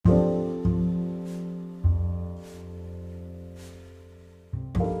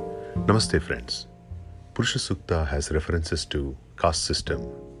Namaste friends. Purusha Sukta has references to caste system.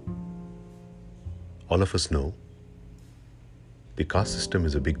 All of us know the caste system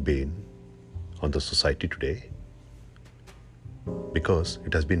is a big bane on the society today because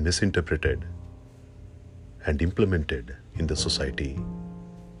it has been misinterpreted and implemented in the society,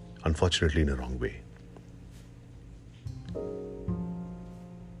 unfortunately in a wrong way.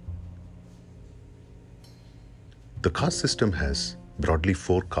 The caste system has broadly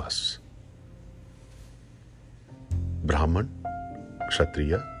 4 castes: Brahman,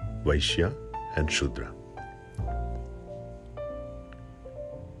 Kshatriya, Vaishya and Shudra.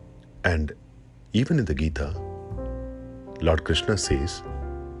 And even in the Gita, Lord Krishna says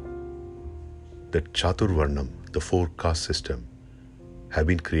that Chaturvarnam, the 4 caste system, have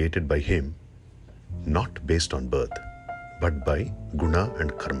been created by him not based on birth, but by guna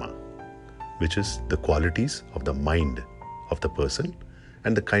and karma, which is the qualities of the mind of the person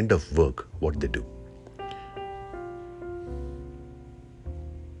and the kind of work what they do.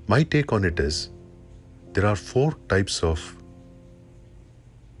 My take on it is there are 4 types of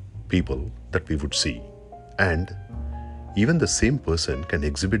people that we would see, and even the same person can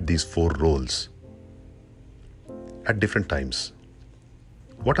exhibit these 4 roles at different times.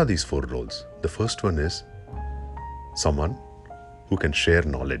 What are these 4 roles? The first one is someone who can share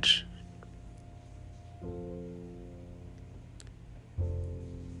knowledge.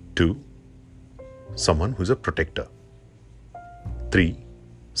 2, someone who is a protector. 3,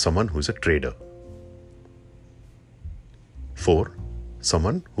 someone who is a trader. 4,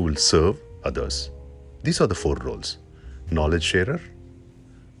 someone who will serve others. These are the 4 roles: knowledge sharer,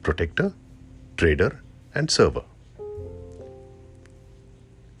 protector, trader, and server.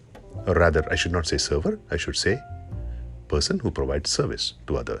 Or rather, I should not say server, I should say person who provides service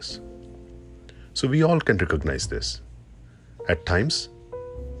to others. So we all can recognize this. At times,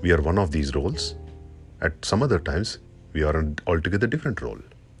 we are one of these roles. At some other times, we are an altogether different role.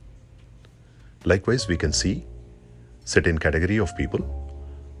 Likewise, we can see certain category of people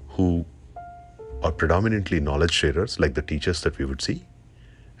who are predominantly knowledge sharers, like the teachers that we would see,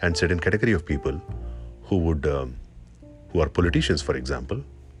 and certain category of people who are politicians, for example,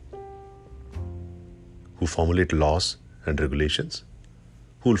 who formulate laws and regulations,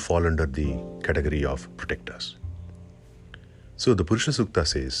 who will fall under the category of protectors. So the Purusha Sukta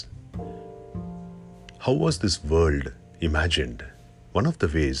says, how was this world imagined? One of the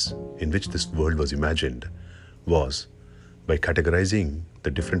ways in which this world was imagined was by categorizing the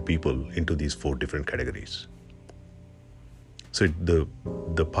different people into these 4 different categories. So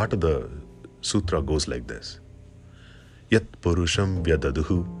the part of the sutra goes like this: Yat purusham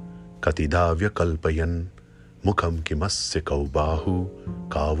vyadaduhu katidavya kalpayan mukham kimasya kaubahu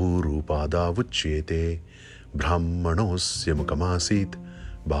kavu rupada vuchyete brahmanosya mukhamasit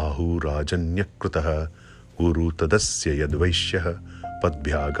bahu rajanyakrutah guru tadasya yadvaishyah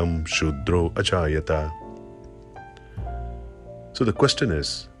padbhyagam shudro achayata. So the question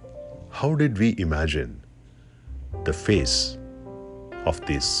is, how did we imagine the face of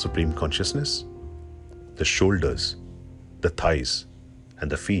this Supreme Consciousness, the shoulders, the thighs,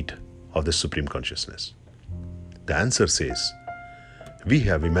 and the feet of the Supreme Consciousness? The answer says, we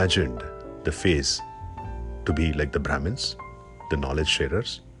have imagined the face to be like the Brahmins, the knowledge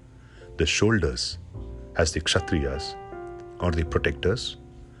sharers, the shoulders as the Kshatriyas or the protectors,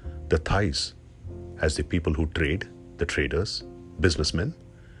 the thighs as the people who trade, the traders, businessmen,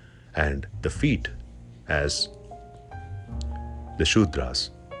 and the feet as the Shudras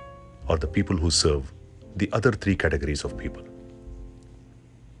or the people who serve the other 3 categories of people.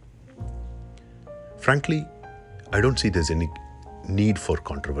 Frankly, I don't see there's any need for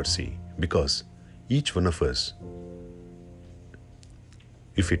controversy, because each one of us,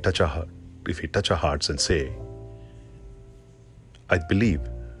 if we touch our hearts and say, I believe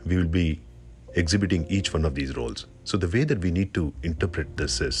we will be exhibiting each one of these roles. So the way that we need to interpret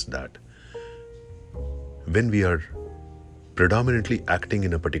this is that when we are predominantly acting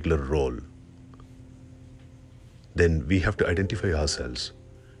in a particular role, then we have to identify ourselves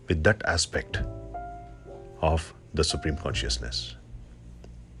with that aspect of the Supreme Consciousness.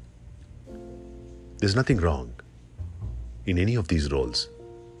 There's nothing wrong in any of these roles.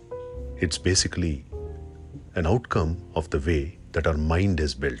 It's basically an outcome of the way that our mind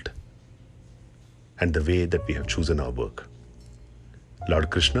is built and the way that we have chosen our work.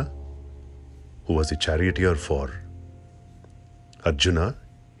 Lord Krishna, who was the charioteer for Arjuna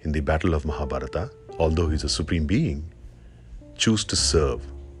in the battle of Mahabharata, although he's a supreme being, choose to serve.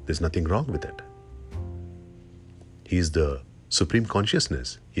 There's nothing wrong with it. He is the Supreme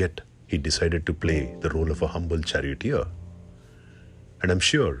Consciousness, yet he decided to play the role of a humble charioteer. And I'm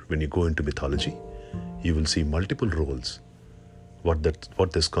sure when you go into mythology, you will see multiple roles what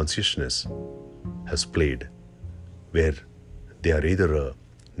this consciousness has played, where they are either a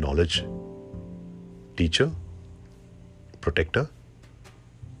knowledge teacher, protector,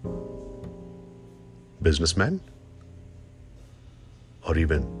 businessman, or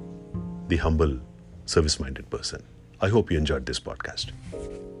even the humble, service-minded person. I hope you enjoyed this podcast.